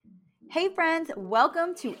Hey friends,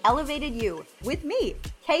 welcome to Elevated You with me,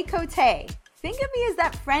 Kay Cote. Think of me as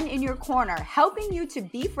that friend in your corner helping you to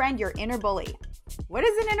befriend your inner bully. What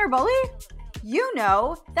is an inner bully? You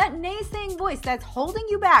know, that naysaying voice that's holding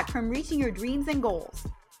you back from reaching your dreams and goals.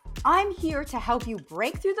 I'm here to help you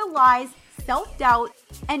break through the lies, self-doubt,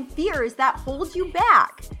 and fears that hold you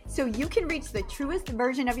back so you can reach the truest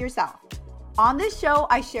version of yourself. On this show,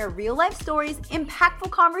 I share real-life stories,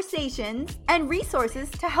 impactful conversations, and resources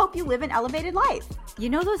to help you live an elevated life. You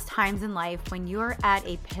know those times in life when you're at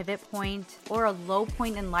a pivot point or a low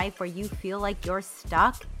point in life where you feel like you're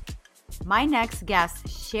stuck? My next guest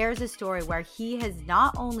shares a story where he has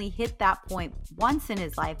not only hit that point once in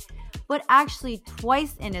his life, but actually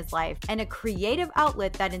twice in his life, and a creative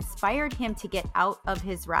outlet that inspired him to get out of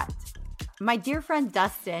his rut. My dear friend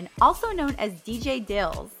Dustin, also known as DJ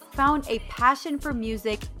Dills, found a passion for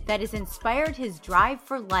music that has inspired his drive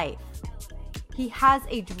for life. He has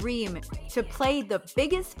a dream to play the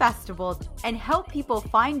biggest festivals and help people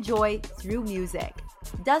find joy through music.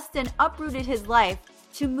 Dustin uprooted his life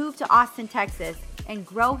to move to Austin, Texas, and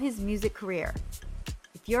grow his music career.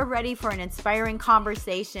 If you're ready for an inspiring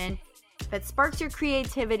conversation that sparks your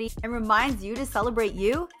creativity and reminds you to celebrate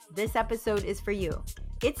you, this episode is for you.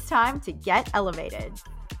 It's time to get elevated.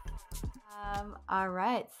 All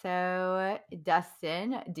right, so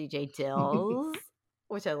Dustin, DJ Dills,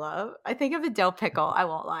 which I love. I think of a dill pickle, I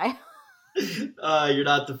won't lie. You're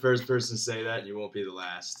not the first person to say that, and you won't be the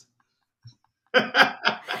last.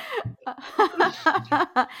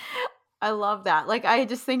 I love that. Like, I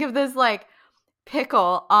just think of this like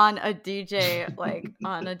pickle on a DJ, like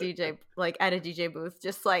at a DJ booth,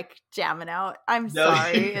 just like jamming out. I'm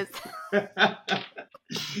sorry.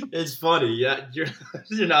 It's funny. Yeah,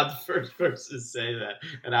 you're not the first person to say that,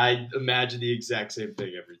 and I imagine the exact same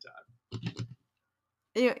thing every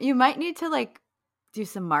time. You might need to like do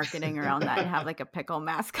some marketing around that and have like a pickle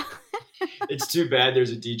mascot. It's too bad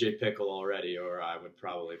there's a DJ Pickle already, or I would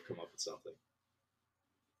probably have come up with something.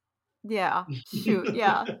 Yeah. Shoot.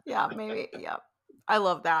 Yeah. Maybe. Yeah. I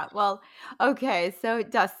love that. Well, okay. So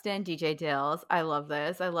Dustin, DJ Dills, I love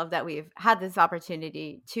this. I love that we've had this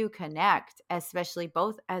opportunity to connect, especially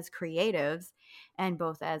both as creatives and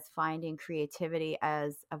both as finding creativity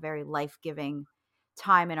as a very life-giving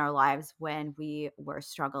time in our lives when we were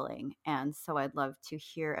struggling. And so I'd love to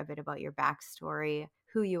hear a bit about your backstory,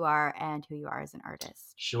 who you are, and who you are as an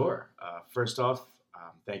artist. Sure. First off,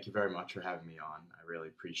 thank you very much for having me on. I really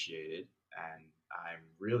appreciate it. And I'm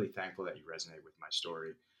really thankful that you resonate with my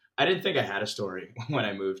story. I didn't think I had a story when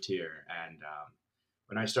I moved here. And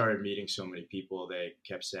when I started meeting so many people, they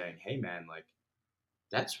kept saying, hey, man, like,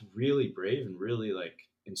 that's really brave and really, like,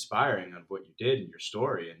 inspiring of what you did in your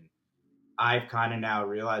story. And I've kind of now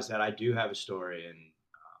realized that I do have a story. And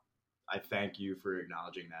I thank you for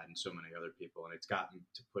acknowledging that and so many other people. And it's gotten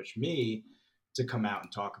to push me to come out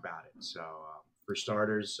and talk about it. So for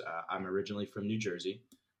starters, I'm originally from New Jersey.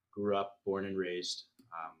 Grew up, born and raised.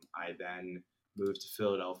 I then moved to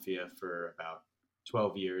Philadelphia for about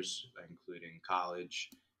 12 years, including college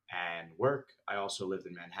and work. I also lived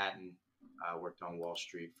in Manhattan, worked on Wall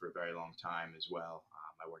Street for a very long time as well.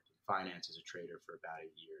 I worked in finance as a trader for about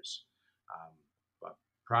 8 years. But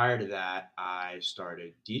prior to that, I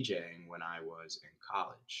started DJing when I was in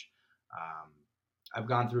college. I've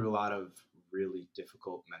gone through a lot of really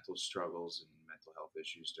difficult mental struggles and mental health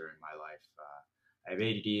issues during my life. I have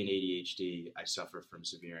ADD and ADHD. I suffer from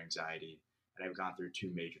severe anxiety, and I've gone through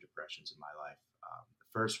 2 major depressions in my life. The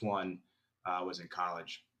first one was in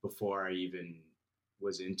college before I even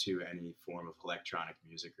was into any form of electronic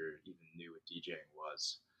music or even knew what DJing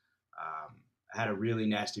was. I had a really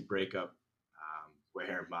nasty breakup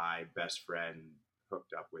where my best friend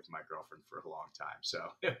hooked up with my girlfriend for a long time. So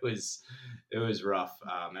it was rough.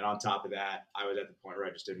 And on top of that, I was at the point where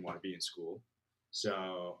I just didn't want to be in school.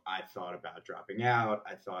 So I thought about dropping out.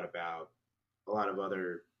 I thought about a lot of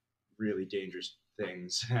other really dangerous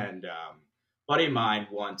things. And a buddy of mine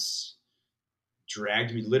once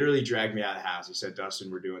literally dragged me out of the house. He said,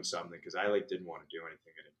 Dustin, we're doing something. Because I didn't want to do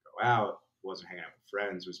anything. I didn't go out, wasn't hanging out with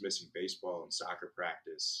friends, was missing baseball and soccer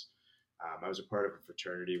practice. I was a part of a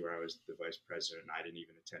fraternity where I was the vice president, and I didn't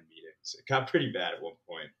even attend meetings. It got pretty bad at one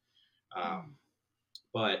point.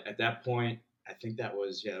 But at that point, I think that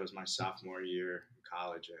was my sophomore year in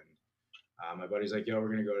college. And my buddy's like, yo, we're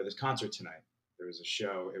going to go to this concert tonight. There was a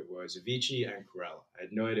show. It was Avicii and Corella. I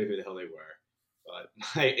had no idea who the hell they were. But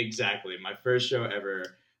my first show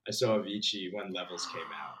ever, I saw Avicii when Levels came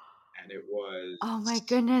out. And it was... Oh, my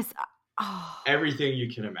goodness. Everything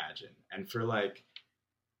you can imagine. And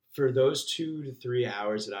for those 2 to 3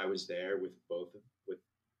 hours that I was there with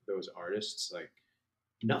those artists,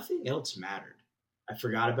 nothing else mattered. I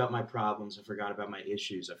forgot about my problems. I forgot about my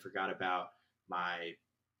issues. I forgot about my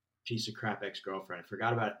piece of crap ex girlfriend. I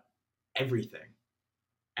forgot about everything.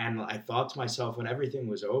 And I thought to myself, when everything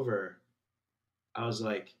was over, I was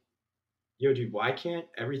like, yo, dude, why can't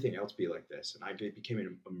everything else be like this? And I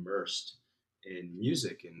became immersed in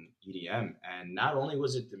music and EDM. And not only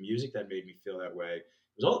was it the music that made me feel that way, it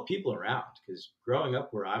was all the people around. Because growing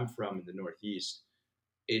up where I'm from in the Northeast,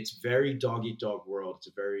 it's very dog eat dog world.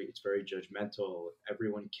 It's very judgmental.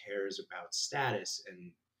 Everyone cares about status,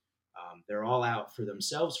 and they're all out for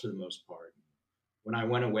themselves for the most part. When I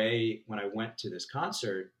went to this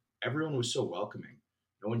concert, everyone was so welcoming.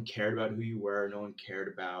 No one cared about who you were. No one cared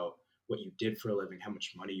about what you did for a living, how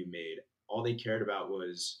much money you made. All they cared about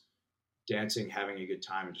was dancing, having a good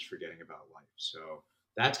time, and just forgetting about life. So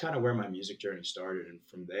that's kind of where my music journey started. And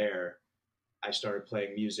from there, I started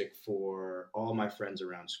playing music for all my friends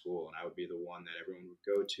around school, and I would be the one that everyone would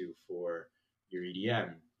go to for your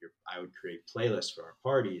EDM. I would create playlists for our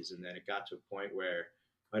parties, and then it got to a point where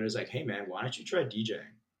I was like, "Hey, man, why don't you try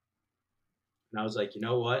DJing?" And I was like, "You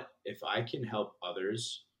know what? If I can help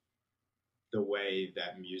others the way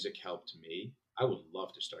that music helped me, I would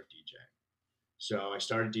love to start DJing." So I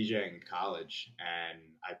started DJing in college, and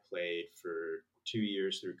I played for 2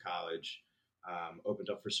 years through college. Opened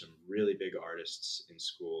up for some really big artists in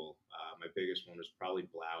school. My biggest one was probably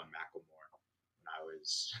Blau and Macklemore. And I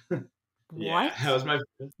was, yeah, What? that was my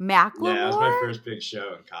Macklemore? first big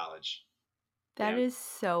show in college. That Yeah, is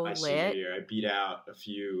so my senior lit. year, I beat out a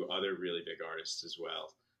few other really big artists as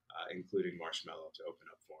well, including Marshmello to open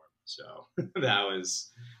up for him. So that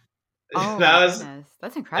was Oh my that was goodness.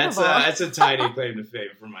 That's incredible. that's a tiny claim to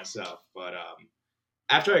fame for myself. But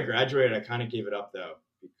after I graduated, I kind of gave it up though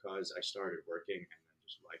because I started working and then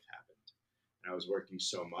just life happened. And I was working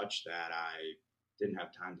so much that I didn't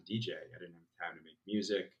have time to DJ. I didn't have time to make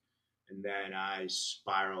music. And then I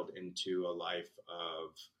spiraled into a life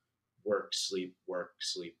of work, sleep, work,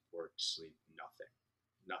 sleep, work, sleep,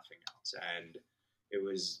 nothing else. And it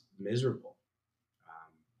was miserable.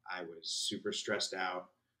 I was super stressed out.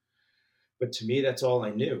 But to me, that's all I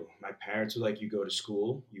knew. My parents were like, you go to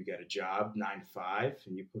school, you get a job, 9 to 5,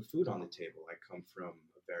 and you put food on the table. I come from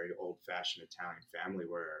a very old fashioned Italian family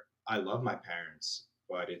where I love my parents,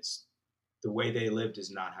 but it's the way they lived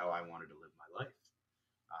is not how I wanted to live my life.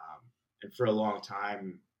 And for a long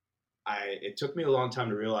time, it took me a long time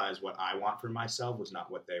to realize what I want for myself was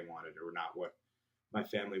not what they wanted or not what my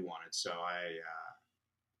family wanted. So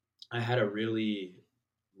I had a really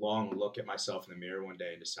long look at myself in the mirror one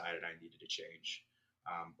day and decided I needed to change.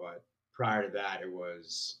 But prior to that, it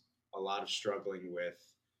was a lot of struggling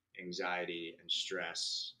with anxiety and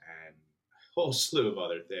stress and a whole slew of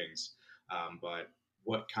other things. But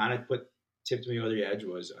what kind of tipped me over the edge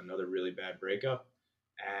was another really bad breakup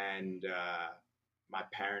and my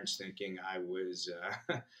parents thinking I was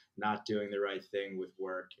not doing the right thing with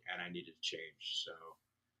work and I needed to change. So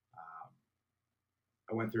um,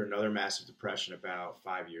 I went through another massive depression about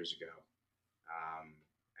 5 years ago, um,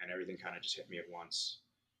 and everything kind of just hit me at once.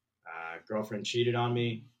 Girlfriend cheated on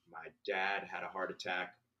me. My dad had a heart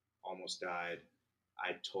attack, almost died.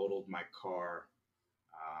 I totaled my car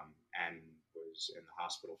and was in the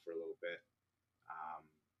hospital for a little bit, um,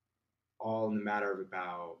 all in the matter of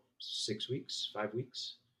about 6 weeks, 5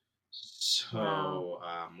 weeks. Wow. So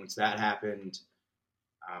once that happened,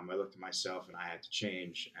 I looked at myself and I had to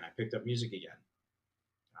change, and I picked up music again.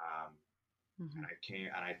 Um, Hmm.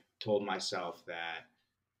 and I told myself that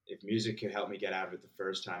if music could help me get out of it the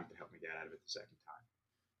first time, it could help me get out of it the second time.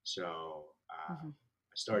 So Hmm.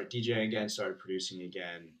 I started DJing again, started producing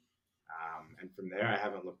again, and from there I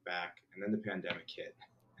haven't looked back. And then the pandemic hit,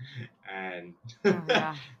 and Oh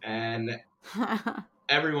yeah. and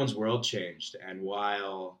everyone's world changed. And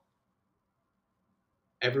while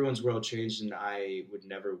everyone's world changed, and I would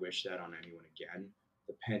never wish that on anyone again,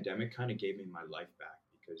 the pandemic kind of gave me my life back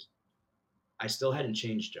because I still hadn't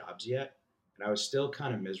changed jobs yet, and I was still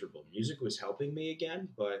kind of miserable. Music was helping me again,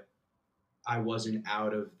 but I wasn't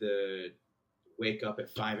out of the wake up at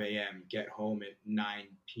 5 a.m., get home at 9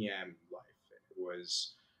 p.m. life.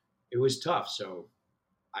 It was tough. So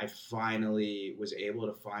I finally was able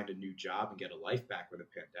to find a new job and get a life back when the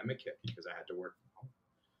pandemic hit because I had to work from home.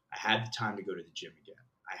 I had the time to go to the gym again.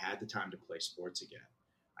 I had the time to play sports again.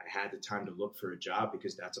 I had the time to look for a job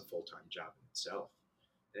because that's a full time job in itself.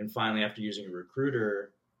 And finally, after using a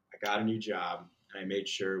recruiter, I got a new job and I made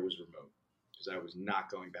sure it was remote because I was not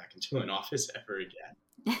going back into an office ever again.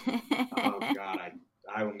 Oh God,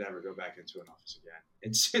 I will never go back into an office again.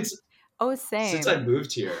 And since Oh, since I same.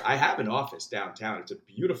 moved here, I have an office downtown. It's a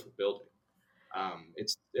beautiful building.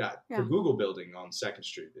 It's yeah, the Yeah. Google building on Second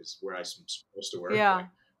Street is where I'm supposed to work. Yeah. Like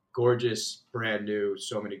gorgeous, brand new,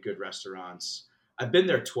 so many good restaurants. I've been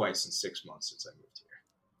there twice in 6 months since I moved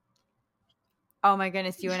Oh my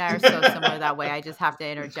goodness, you and I are so similar here. that way. I just have to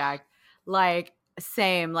interject. Like,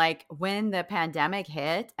 same, like when the pandemic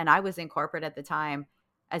hit, and I was in corporate at the time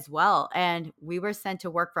as well, and we were sent to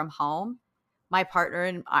work from home. My partner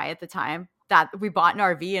and I at the time, that we bought an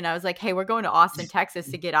RV, and I was like, "Hey, we're going to Austin, Texas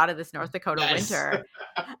to get out of this North Dakota Yes, winter."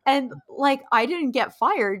 And like I didn't get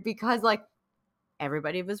fired because like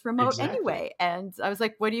everybody was remote exactly. anyway. And I was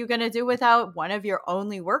like, what are you going to do without one of your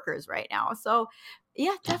only workers right now? So,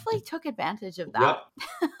 yeah, definitely took advantage of that.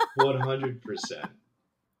 Yep, 100%.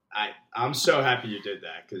 I'm so happy you did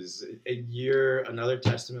that because you're another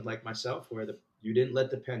testament like myself where you didn't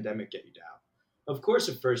let the pandemic get you down. Of course,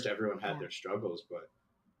 at first everyone had Yeah. their struggles, but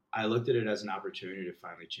I looked at it as an opportunity to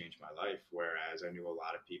finally change my life. Whereas I knew a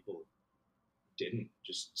lot of people didn't,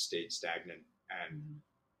 just stayed stagnant and Mhm.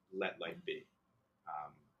 let life be.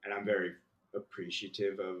 And I'm very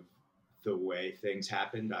appreciative of the way things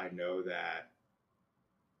happened. I know that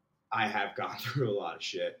I have gone through a lot of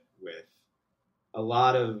shit with a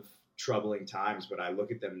lot of troubling times, but I look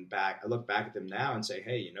back at them now and say,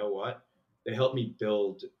 hey, you know what? They helped me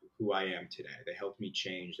build who I am today. They helped me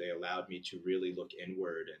change. They allowed me to really look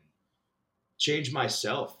inward and change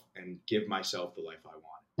myself and give myself the life I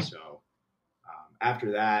wanted. So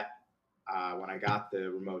after that, when I got the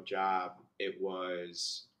remote job, it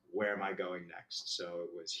was where am I going next? So it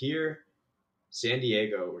was here, San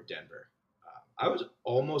Diego, or Denver. I was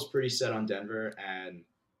almost pretty set on Denver and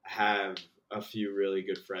have a few really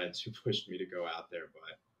good friends who pushed me to go out there.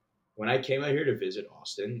 But when I came out here to visit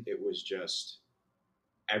Austin, it was just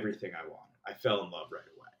everything I wanted. I fell in love right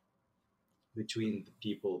away between the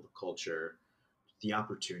people, the culture, the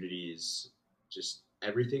opportunities, just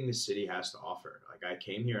everything the city has to offer. Like I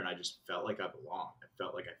came here and I just felt like I belonged. I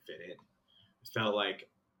felt like I fit in. I felt like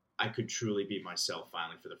I could truly be myself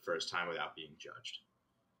finally for the first time without being judged.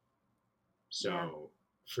 Yeah. So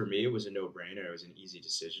for me, it was a no-brainer. It was an easy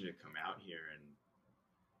decision to come out here, and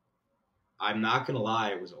I'm not gonna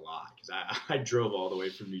lie, it was a lot because I drove all the way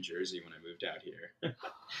from New Jersey when I moved out here.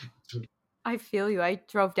 I feel you. I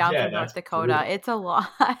drove down Yeah, from North that's Dakota. brutal. It's a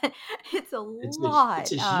lot. It's a It's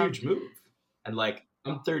lot. a huge move, and like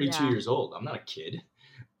I'm 32 Yeah. years old. I'm not a kid.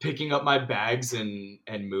 Picking up my bags and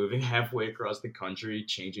moving halfway across the country,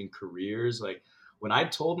 changing careers. Like when I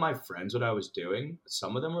told my friends what I was doing,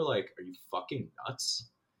 some of them were like, "Are you fucking nuts?"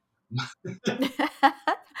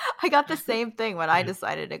 I got the same thing when I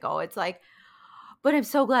decided to go. It's like, but I'm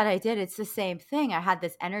so glad I did. It's the same thing. I had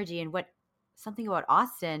this energy. And what something about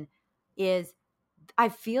Austin is I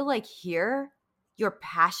feel like here, your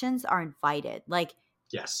passions are invited. Like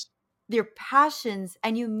Yes. your passions,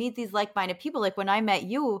 and you meet these like-minded people. Like when I met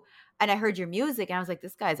you and I heard your music, and I was like,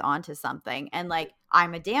 this guy's onto something. And like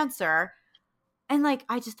I'm a dancer. And like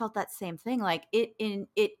I just felt that same thing. Like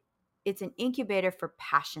it's an incubator for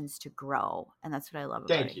passions to grow. And that's what I love about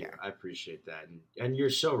Thank it you. here. I appreciate that. And you're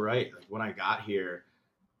so right. Like when I got here,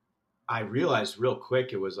 I realized real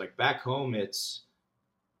quick it was like back home it's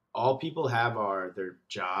all people have are their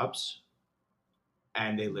jobs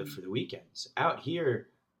and they live Mhm. for the weekends. Out here,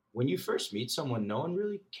 when you first meet someone, no one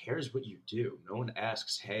really cares what you do. No one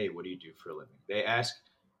asks, "Hey, what do you do for a living?" They ask,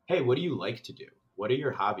 "Hey, what do you like to do? What are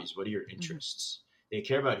your hobbies? What are your Mhm. interests?" They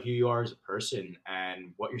care about who you are as a person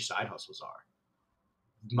and what your side hustles are.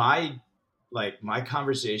 My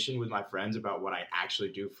conversation with my friends about what I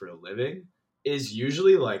actually do for a living is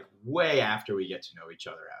usually like way after we get to know each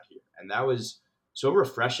other out here. And that was so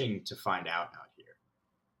refreshing to find out here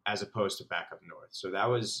as opposed to back up north. So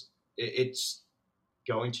it's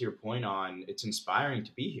going to your point on it's inspiring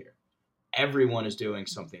to be here. Everyone is doing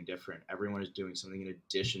something different. Everyone is doing something in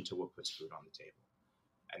addition to what puts food on the table.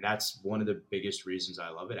 And that's one of the biggest reasons I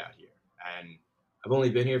love it out here. And I've only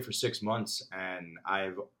been here for 6 months, and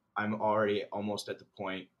I'm already almost at the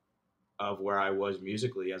point of where I was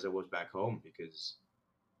musically as I was back home because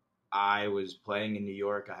I was playing in New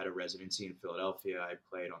York. I had a residency in Philadelphia. I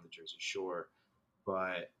played on the Jersey Shore,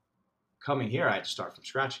 but coming here, I had to start from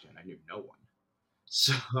scratch again. I knew no one,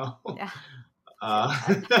 so Yeah.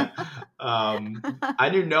 I feel uh, that. I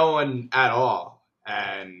knew no one at all,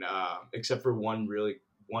 and except for one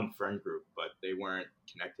friend group, but they weren't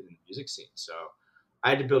connected in the music scene. So I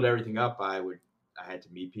had to build everything up. I had to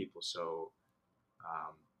meet people. So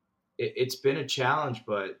um, it's been a challenge,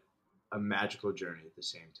 but a magical journey at the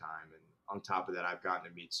same time. And on top of that, I've gotten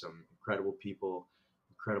to meet some incredible people,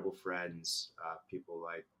 incredible friends, people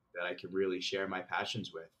like that I can really share my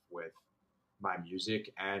passions with my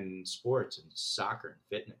music and sports and soccer and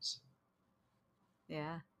fitness.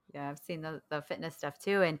 Yeah. Yeah. I've seen the fitness stuff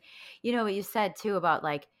too. And you know what you said too about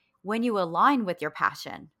like when you align with your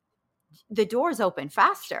passion, the doors open Much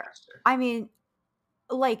faster. faster. I mean,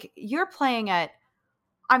 like you're playing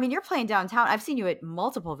downtown. I've seen you at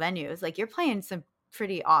multiple venues. Like you're playing some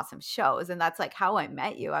pretty awesome shows. And that's like how I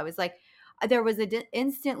met you. I was like, there was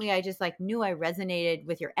instantly, I just like knew I resonated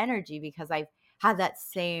with your energy because I had that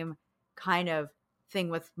same kind of thing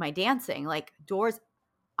with my dancing. Like doors,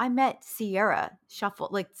 I met Sierra Shuffle,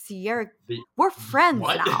 like Sierra, The we're friends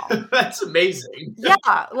what? now. That's amazing. Yeah,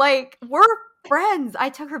 like we're friends. I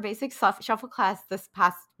took her basic shuffle class this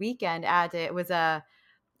past weekend at it was a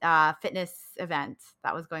fitness event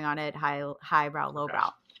that was going on at highbrow Okay. lowbrow,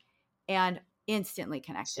 and instantly See,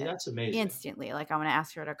 connected. that's amazing. Instantly, like I want to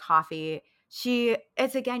ask her to coffee.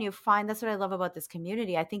 It's again, you find that's what I love about this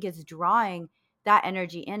community. I think it's drawing that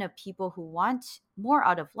energy in of people who want more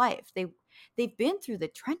out of life. They've been through the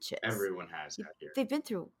trenches. Everyone has that here. They've been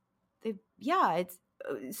through. They yeah. It's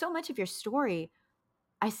so much of your story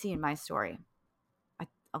I see in my story.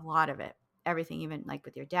 A lot of it, everything, even like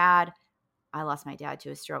with your dad. I lost my dad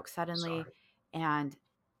to a stroke suddenly, Sorry. and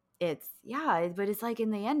it's yeah, but it's like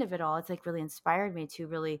in the end of it all, it's like really inspired me to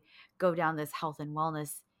really go down this health and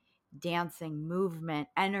wellness, dancing, movement,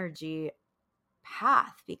 energy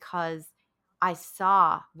path because I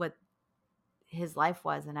saw what his life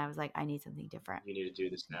was, and I was like, I need something different. You need to do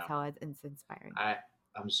this That's now. how it's inspiring.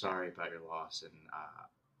 I'm sorry about your loss, and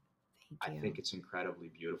I Thank think you. it's incredibly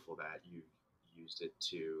beautiful that you used it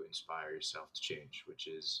to inspire yourself to change, which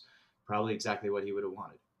is probably exactly what he would have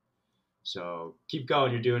wanted. So keep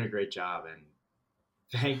going. You're doing a great job, and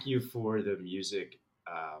thank you for the music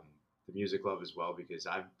love as well, because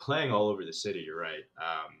I'm playing all over the city. You're right,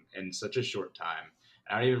 in such a short time.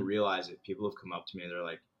 And I don't even realize it. People have come up to me and they're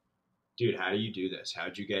like, "Dude, how do you do this?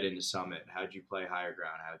 How'd you get into Summit? How'd you play Higher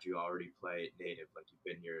Ground? How'd you already play Native? Like you've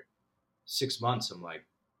been here 6 months." I'm like,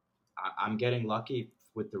 I'm getting lucky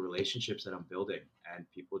with the relationships that I'm building, and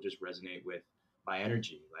people just resonate with my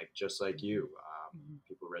energy, like just like you. Mhm.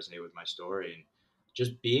 People resonate with my story, and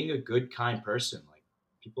just being a good, kind person. Like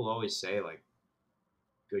people always say, like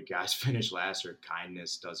good guys finish last or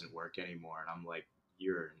kindness doesn't work anymore, and I'm like,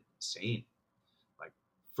 you're insane. Like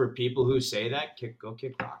for people who say that, go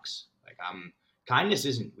kick rocks. Like I'm kindness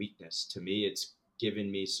isn't weakness to me. It's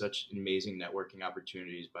given me such amazing networking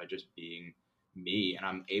opportunities by just being me, and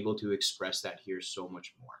I'm able to express that here so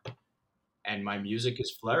much more. And my music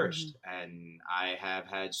has Mhm. flourished, and I have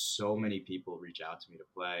had so many people reach out to me to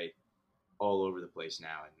play all over the place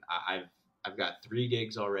now, and I've got 3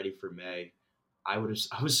 gigs already for May. I was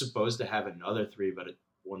supposed to have another three, but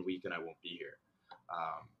 1 week and I won't be here. Um,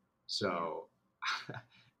 Yeah. so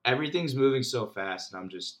everything's moving so fast, and I'm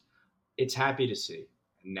just it's happy to see.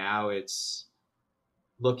 And now it's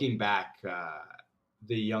looking back.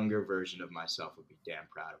 The younger version of myself would be damn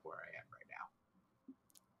proud of where I am right now.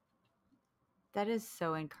 That is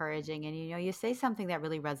so encouraging. And you know, you say something that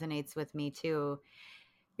really resonates with me too.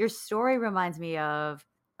 Your story reminds me of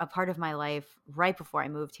a part of my life right before I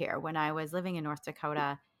moved here when I was living in North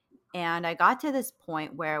Dakota. And I got to this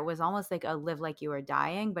point where it was almost like a live like you were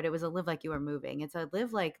dying, but it was a live like you were moving. It's a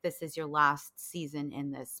live like this is your last season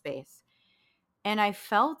in this space. And I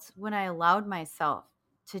felt when I allowed myself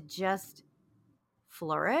to just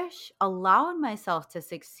flourish, allowed myself to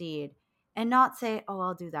succeed and not say, oh,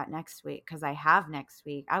 I'll do that next week because I have next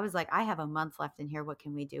week. I was like, I have a month left in here. What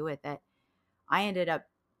can we do with it? I ended up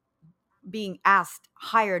being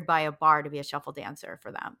hired by a bar to be a shuffle dancer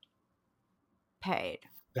for them. Paid.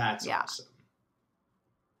 That's Yeah. awesome.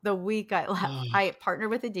 The week I left, I partnered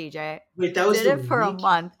with a DJ, Wait, that was did the it for a week.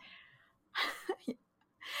 month.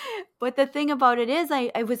 But the thing about it is,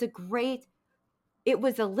 it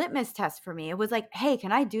was a litmus test for me. It was like, hey,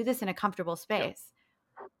 can I do this in a comfortable Yep. space?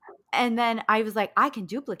 And then I was like, I can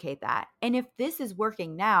duplicate that. And if this is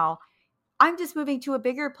working now, I'm just moving to a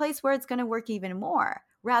bigger place where it's going to work even more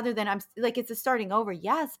rather than I'm like, it's a starting over.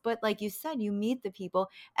 Yes. But like you said, you meet the people.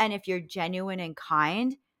 And if you're genuine and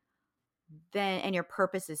kind, then, and your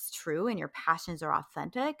purpose is true and your passions are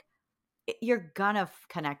authentic, you're going to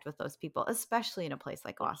connect with those people, especially in a place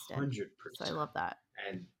like Austin. So I 100%. love that.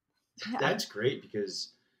 And Yeah. that's great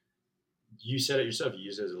because you said it yourself. You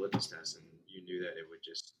used it as a litmus test, and you knew that it would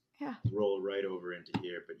just Yeah. roll right over into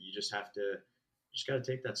here. But you just have to, you just got to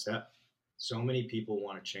take that step. So many people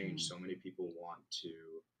want to change. Mm. So many people want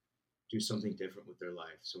to do something different with their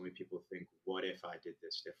life. So many people think, what if I did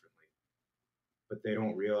this differently? But they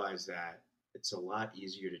don't realize that it's a lot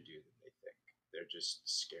easier to do than they think. They're just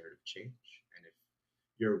scared of change. And if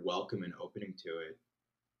you're welcome and opening to it,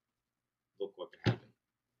 look what can happen.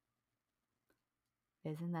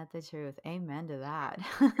 Isn't that the truth? Amen to that.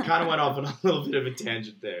 I kind of went off on a little bit of a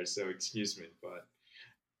tangent there, so excuse me, but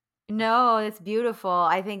No, it's beautiful.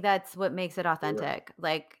 I think that's what makes it you're right. authentic.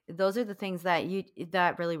 Like those are the things that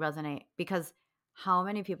really resonate because how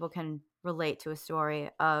many people can relate to a story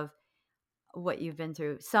of what you've been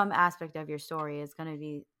through? Some aspect of your story is going to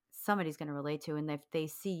be somebody's going to relate to, and if they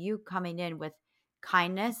see you coming in with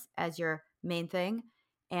kindness as your main thing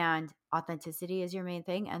and authenticity as your main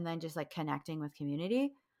thing and then just like connecting with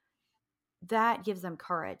community, that gives them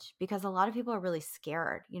courage because a lot of people are really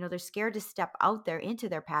scared. They're scared to step out there into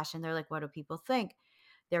their passion. They're like, what do people think?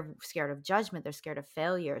 They're scared of judgment. They're scared of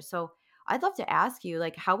failure. So I'd love to ask you,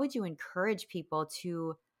 like, how would you encourage people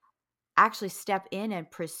to actually step in and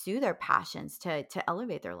pursue their passions to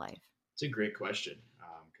elevate their life? It's a great question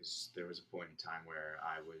because there was a point in time where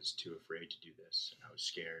I was too afraid to do this and I was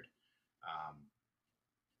scared. Um,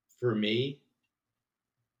 for me,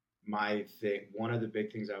 my thing, one of the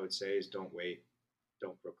big things I would say is don't wait,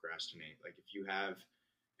 don't procrastinate. Like if you have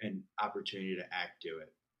an opportunity to act, do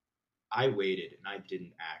it. I waited and I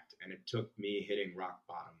didn't act, and it took me hitting rock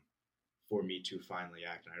bottom for me to finally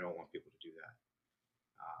act, and I don't want people to do that.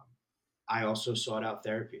 Um, I also sought out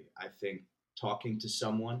therapy. I think talking to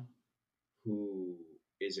someone who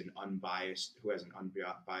is an unbiased, who has an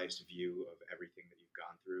unbiased view of everything that you've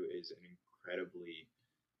gone through is an incredibly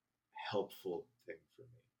helpful thing for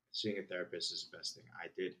me. Seeing a therapist is the best thing I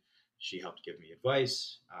did. She helped give me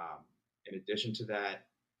advice. In addition to that,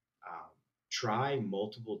 um, try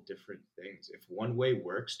multiple different things. If one way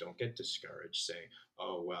works, don't get discouraged saying,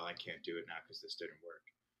 oh, well, I can't do it now because this didn't work.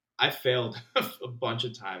 I failed a bunch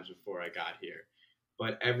of times before I got here,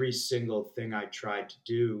 but every single thing I tried to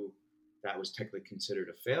do that was technically considered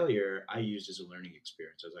a failure, I used as a learning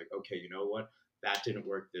experience. I was like, okay, you know what? That didn't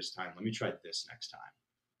work this time. Let me try this next time.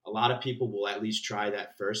 A lot of people will at least try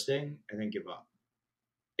that first thing and then give up.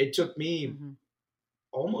 It took me Mm-hmm.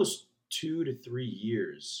 almost 2 to 3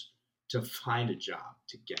 years to find a job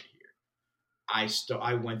to get here.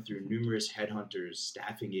 I went through Mm-hmm. numerous headhunters,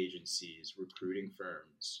 staffing agencies, recruiting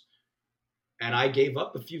firms, and I gave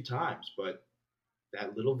up a few times. But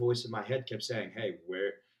that little voice in my head kept saying, "Hey,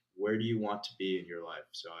 where do you want to be in your life?"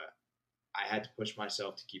 So I had to push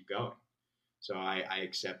myself to keep going. So I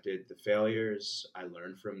accepted the failures, I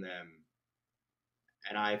learned from them,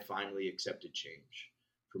 and I finally accepted change.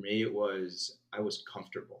 For me, it was I was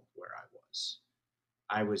comfortable where I was.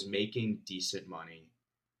 I was making decent money,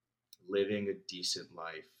 living a decent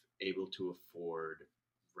life, able to afford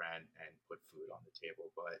rent and put food on the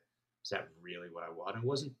table. But is that really what I wanted? It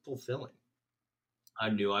wasn't fulfilling. I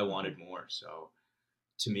knew I Mm-hmm. wanted more. So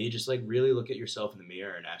to me, just like really look at yourself in the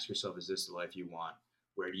mirror and ask yourself, is this the life you want?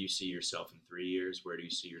 Where do you see yourself in 3 years? Where do you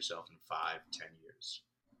see yourself in 5, 10 years?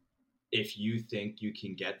 If you think you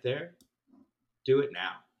can get there, do it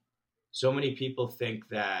now. So many people think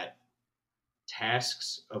that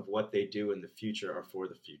tasks of what they do in the future are for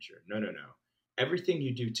the future. No, no, no. Everything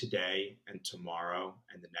you do today and tomorrow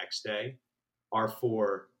and the next day are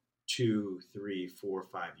for 2, 3, 4,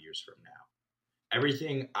 5 years from now.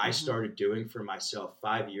 Everything I Mm-hmm. started doing for myself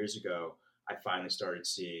 5 years ago, I finally started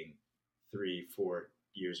seeing 3, 4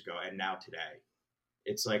 years ago, and now today.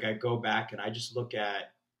 It's like I go back and I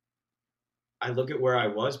look at where I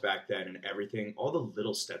was back then and everything, all the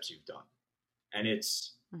little steps you've done. And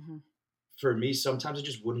it's Mm-hmm. for me, sometimes I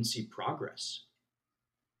just wouldn't see progress.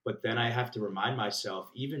 But then I have to remind myself,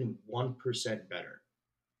 even 1% better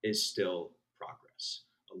is still progress.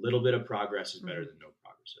 A little bit of progress is better Mm-hmm. than no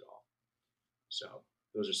progress at all. So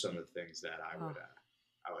those are some of the things that Oh,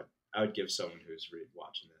 I would give someone who's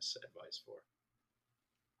watching this advice for.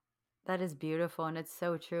 that is beautiful. And it's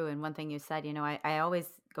so true. And one thing you said, I always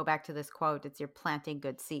go back to this quote. It's you're planting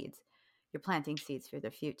good seeds. You're planting seeds for the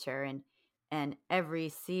future. And every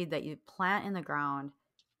seed that you plant in the ground,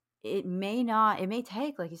 it may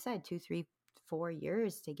take, like you said, 2, 3, 4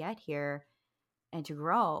 years to get here and to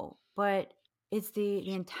grow. But it's the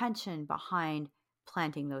intention behind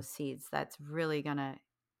planting those seeds that's really gonna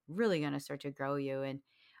start to grow you. And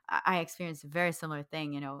I experienced a very similar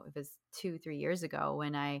thing. It was 2, 3 years ago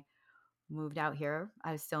when I moved out here.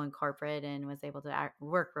 I was still in corporate and was able to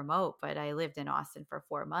work remote, but I lived in Austin for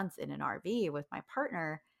 4 months in an RV with my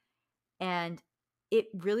partner. And it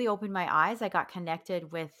really opened my eyes. I got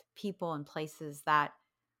connected with people and places that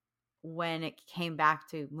when it came back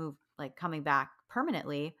to move, like coming back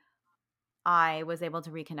permanently, I was able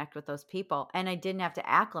to reconnect with those people and I didn't have to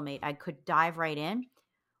acclimate. I could dive right in.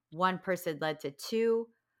 One person led to two.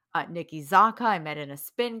 Nikki Zaka, I met in a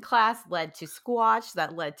spin class, led to squash,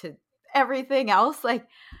 that led to everything else. Like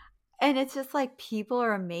And it's just like people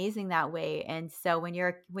are amazing that way. And so when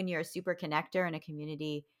you're a super connector and a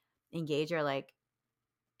community engager, like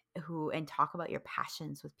and talk about your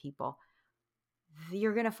passions with people,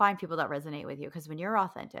 you're going to find people that resonate with you, because when you're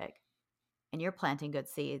authentic and you're planting good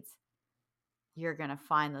seeds, you're going to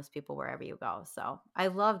find those people wherever you go. So I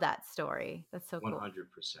love that story. That's so cool. 100%.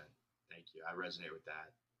 Thank you. I resonate with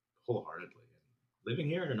that wholeheartedly. And living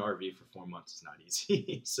here in an RV for 4 months is not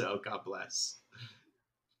easy. So God bless.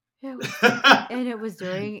 And it was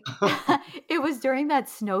during it was during that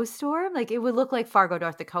snowstorm. Like, it would look like Fargo,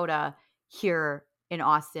 North Dakota here in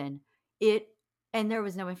Austin. And there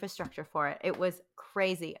was no infrastructure for it. It was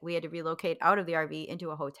crazy. We had to relocate out of the RV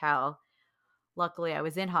into a hotel. Luckily, I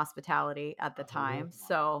was in hospitality at the time,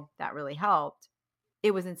 so that really helped.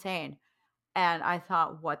 It was insane. And I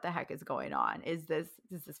thought, what the heck is going on? Is this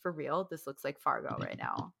for real? This looks like Fargo right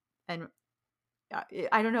now. And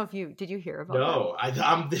I don't know if did you hear about that?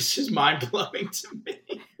 No, this is mind blowing to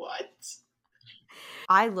me. What?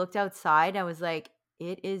 I looked outside. I was like,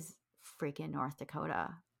 it is freaking North Dakota.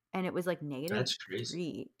 And it was like negative That's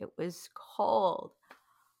crazy. 3. It was cold.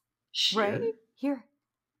 Shit. Right? Here.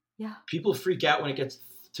 Yeah. People freak out when it gets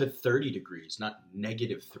to 30 degrees, not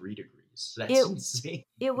negative 3 degrees. That's insane.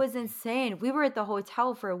 It was insane. We were at the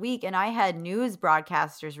hotel for a week, and I had news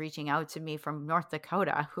broadcasters reaching out to me from North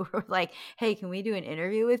Dakota who were like, hey, can we do an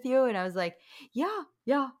interview with you? And I was like,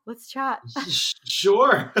 yeah, let's chat.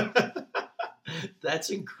 Sure. That's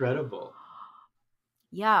incredible.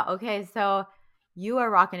 Yeah. Okay. So you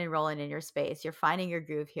are rocking and rolling in your space. You're finding your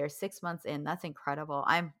groove here 6 months in. That's incredible.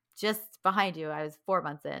 I'm just behind you. I was 4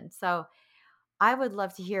 months in. So I would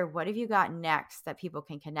love to hear, what have you got next that people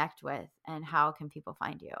can connect with, and how can people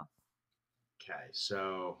find you? Okay,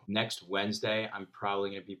 so next Wednesday, I'm probably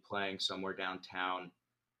going to be playing somewhere downtown.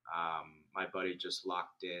 My buddy just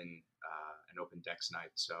locked in an open decks night,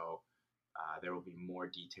 so there will be more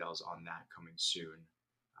details on that coming soon.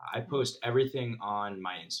 I post everything on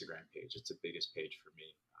my Instagram page. It's the biggest page for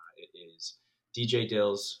me. It is DJ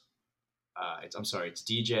Dills. It's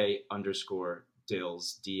DJ _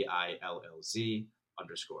 Dills, DILLZ _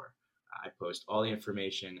 I post all the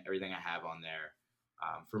information, everything I have on there.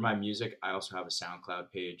 For my music, I also have a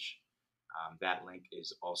SoundCloud page. That link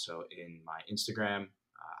is also in my Instagram.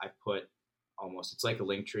 I put it's like a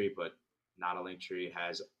link tree, but not a link tree. It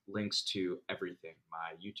has links to everything: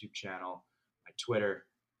 my YouTube channel, my Twitter,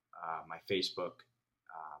 my Facebook,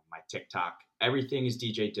 my TikTok. Everything is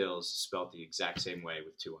DJ Dills, spelled the exact same way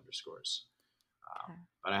with 2 underscores.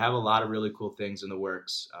 But I have a lot of really cool things in the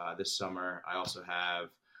works this summer. I also have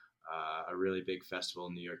a really big festival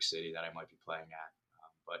in New York City that I might be playing at,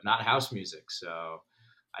 but not house music. So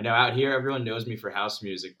I know out here everyone knows me for house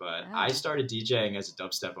music, but I started DJing as a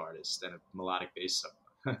dubstep artist and a melodic bass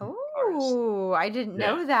artist. Oh, I didn't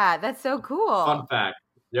know that. That's so cool. Fun fact.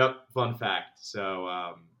 Yep, fun fact.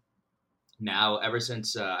 So now, ever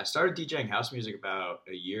since I started DJing house music about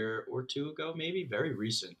a year or 2 ago, maybe, very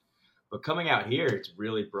recent. But coming out here, it's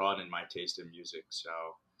really broadened my taste in music. So,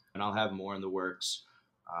 and I'll have more in the works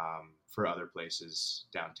for other places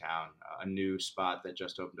downtown. A new spot that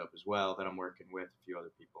just opened up as well that I'm working with a few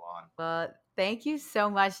other people on. Well, thank you so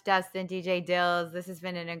much, Dustin, DJ Dills. This has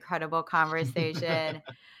been an incredible conversation.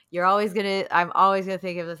 I'm always gonna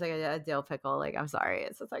think of this like a dill pickle. Like, I'm sorry,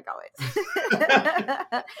 it's just like always.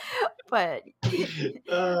 But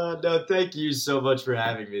no, thank you so much for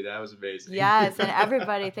having me. That was amazing. Yes, and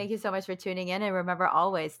everybody, thank you so much for tuning in. And remember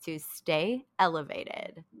always to stay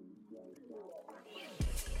elevated.